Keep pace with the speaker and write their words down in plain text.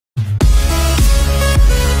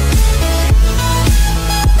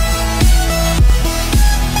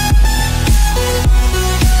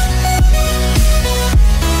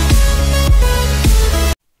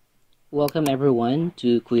Welcome everyone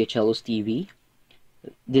to kuyachello'sTv.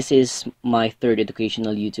 This is my third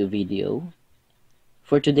educational YouTube video.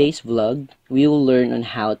 For today's vlog, we will learn on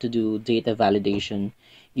how to do data validation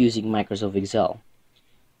using Microsoft Excel.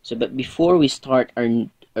 But before we start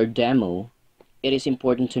our demo, it is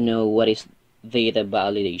important to know what is data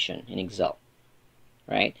validation in Excel,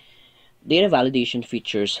 right? Data validation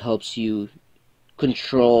features helps you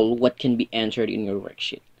control what can be entered in your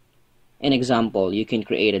worksheet. An example, you can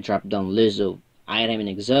create a drop-down list of items in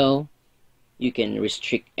Excel. You can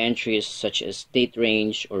restrict entries such as date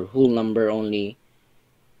range or whole number only.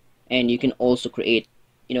 And you can also create,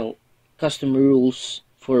 custom rules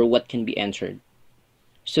for what can be entered.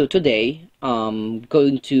 So today, I'm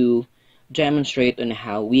going to demonstrate on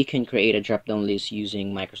how we can create a drop-down list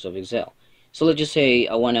using Microsoft Excel. So let's just say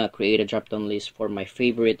I want to create a drop-down list for my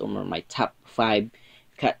favorite or my top 5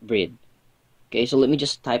 cat breed. Okay, so let me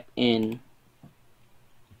just type in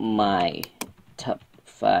my top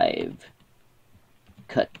 5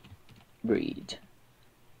 cat breed.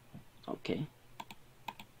 Okay,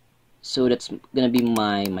 so that's gonna be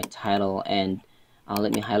my title, and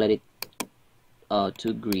let me highlight it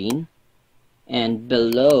to green, and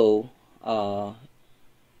below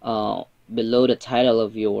below the title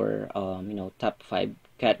of your top 5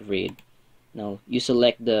 cat breed, you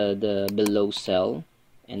select the below cell,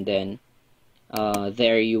 and then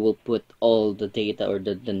there you will put all the data or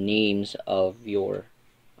the names of your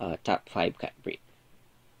top 5 cat breed.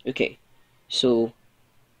 Okay, so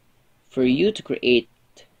for you to create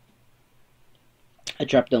a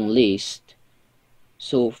drop-down list,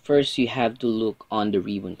 so first you have to look on the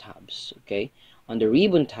ribbon tabs. Okay, on the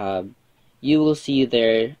ribbon tab, you will see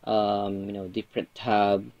there different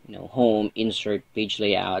tab, home, insert, page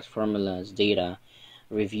layout, formulas, data,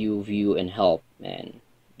 review, view, and help, and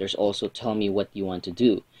there's also tell me what you want to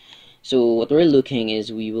do. So what we're looking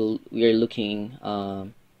is we are looking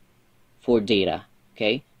for data.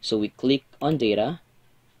 Okay, so we click on data,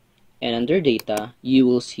 and under data you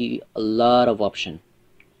will see a lot of option,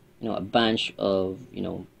 a bunch of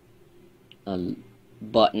a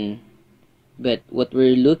button, but what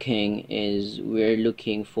we're looking is we're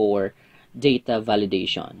looking for data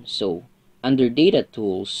validation. So under data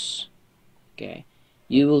tools, okay,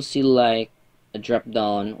 you will see like a drop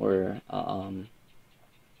down or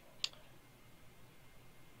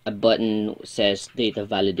a button says data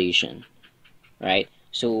validation, right?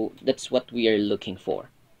 So that's what we are looking for.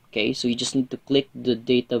 Okay, so you just need to click the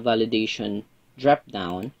data validation drop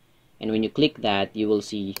down, and when you click that, you will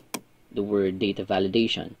see the word data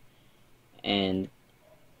validation, and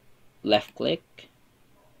left click.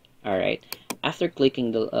 All right, after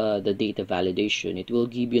clicking the data validation, it will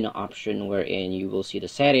give you an option wherein you will see the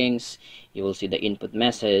settings, you will see the input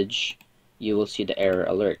message, you will see the error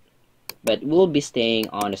alert, but we'll be staying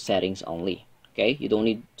on the settings only. Okay, you don't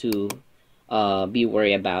need to be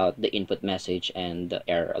worried about the input message and the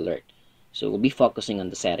error alert, so we'll be focusing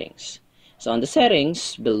on the settings. So on the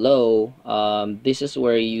settings below, this is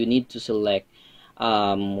where you need to select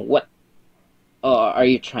what are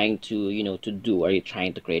you trying to to do. Are you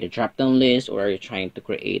trying to create a drop-down list, or are you trying to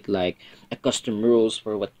create like a custom rules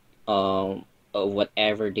for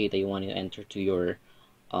whatever data you want to enter to your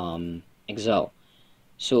Excel?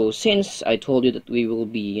 So since I told you that we will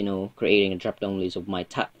be creating a drop-down list of my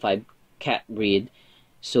top 5 cat breed,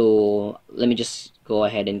 so let me just go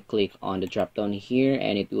ahead and click on the drop-down here,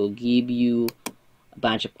 and it will give you a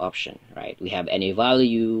bunch of options, right? We have any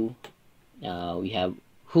value, we have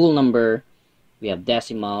whole number, we have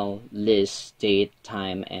decimal, list, date,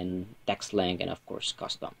 time, and text length, and of course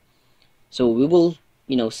custom. So we will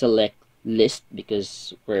select list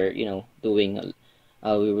because we're doing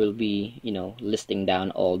we will be listing down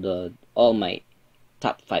all my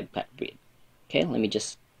top 5 cat breed. Okay, let me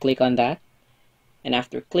just click on that, and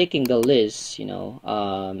after clicking the list,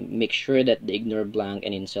 make sure that the ignore blank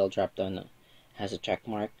and in cell drop down has a check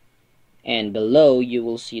mark, and below you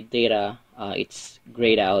will see data. It's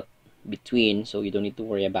grayed out between, so you don't need to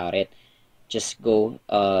worry about it. Just go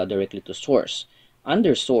directly to source.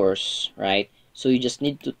 Under source, right, so you just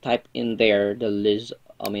need to type in there the list,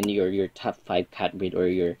 your top 5 cat breed, or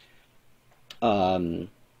your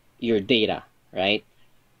data, right?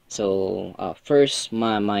 So first,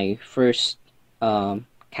 my first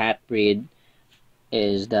cat breed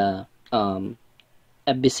is the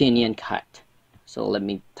Abyssinian cat. So let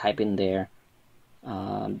me type in there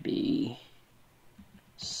Abyssinia.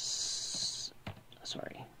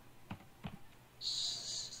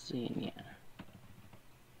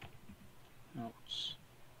 Notes.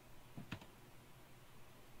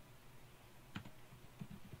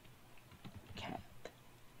 Cat.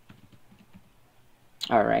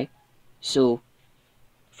 All right. So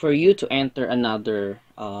for you to enter another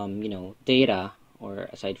data, or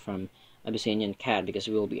aside from Abyssinian cat, because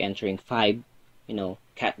we will be entering 5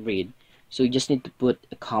 cat breed, so you just need to put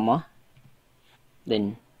a comma,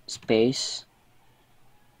 then space.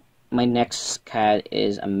 My next cat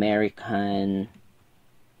is American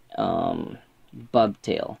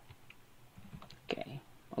bobtail. Okay,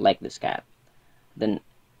 I like this cat. Then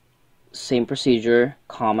same procedure,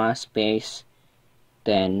 comma, space.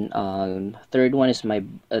 Then third one is my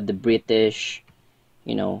the British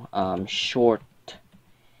short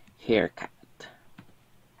hair cat.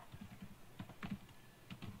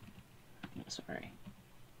 Sorry.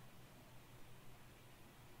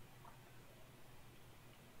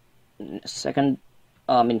 Second,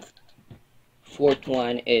 fourth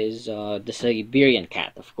one is the Siberian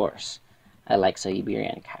cat, of course. I like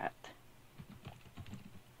Siberian cat.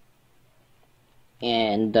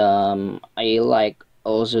 And I like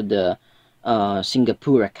also the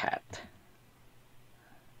Singapore cat.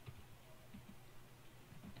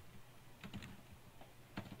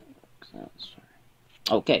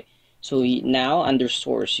 Okay, so now under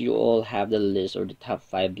source, you all have the list, or the top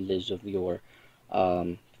 5 list of your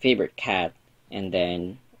favorite cat, and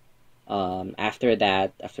then after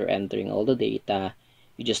that, after entering all the data,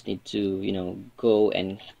 you just need to go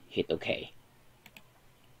and hit OK.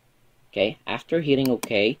 Okay, after hitting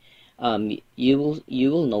OK, you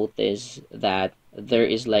will notice that there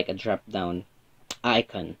is like a drop down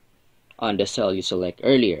icon on the cell you select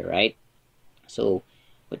earlier, right? So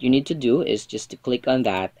what you need to do is just to click on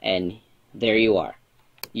that, and there you are.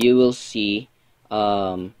 You will see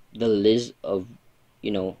the list of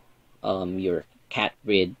your cat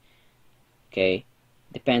breed. Okay,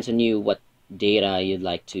 depends on you what data you'd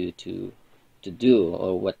like to do,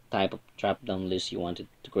 or what type of drop down list you wanted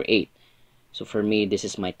to create. So for me, this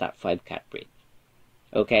is my top 5 cat breed.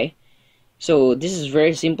 Okay, so this is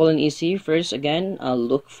very simple and easy. First, again,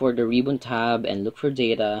 look for the ribbon tab and look for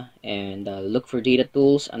data, and look for data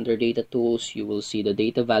tools. Under data tools, you will see the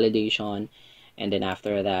data validation, and then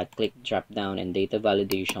after that, click drop down and data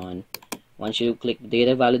validation. Once you click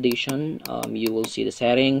data validation, you will see the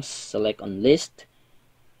settings. Select on list,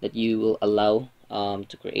 that you will allow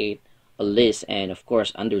to create a list, and of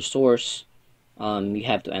course under source, you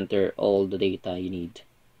have to enter all the data you need,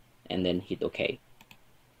 and then hit OK.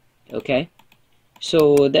 Okay,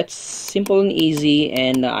 so that's simple and easy,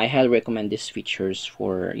 and I highly recommend these features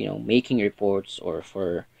for making reports, or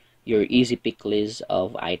for your easy pick list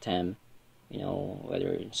of item, whether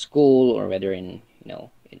in school or whether in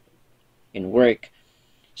in work.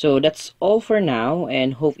 So that's all for now,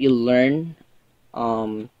 and hope you learn.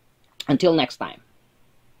 Until next time,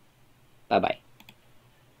 bye bye.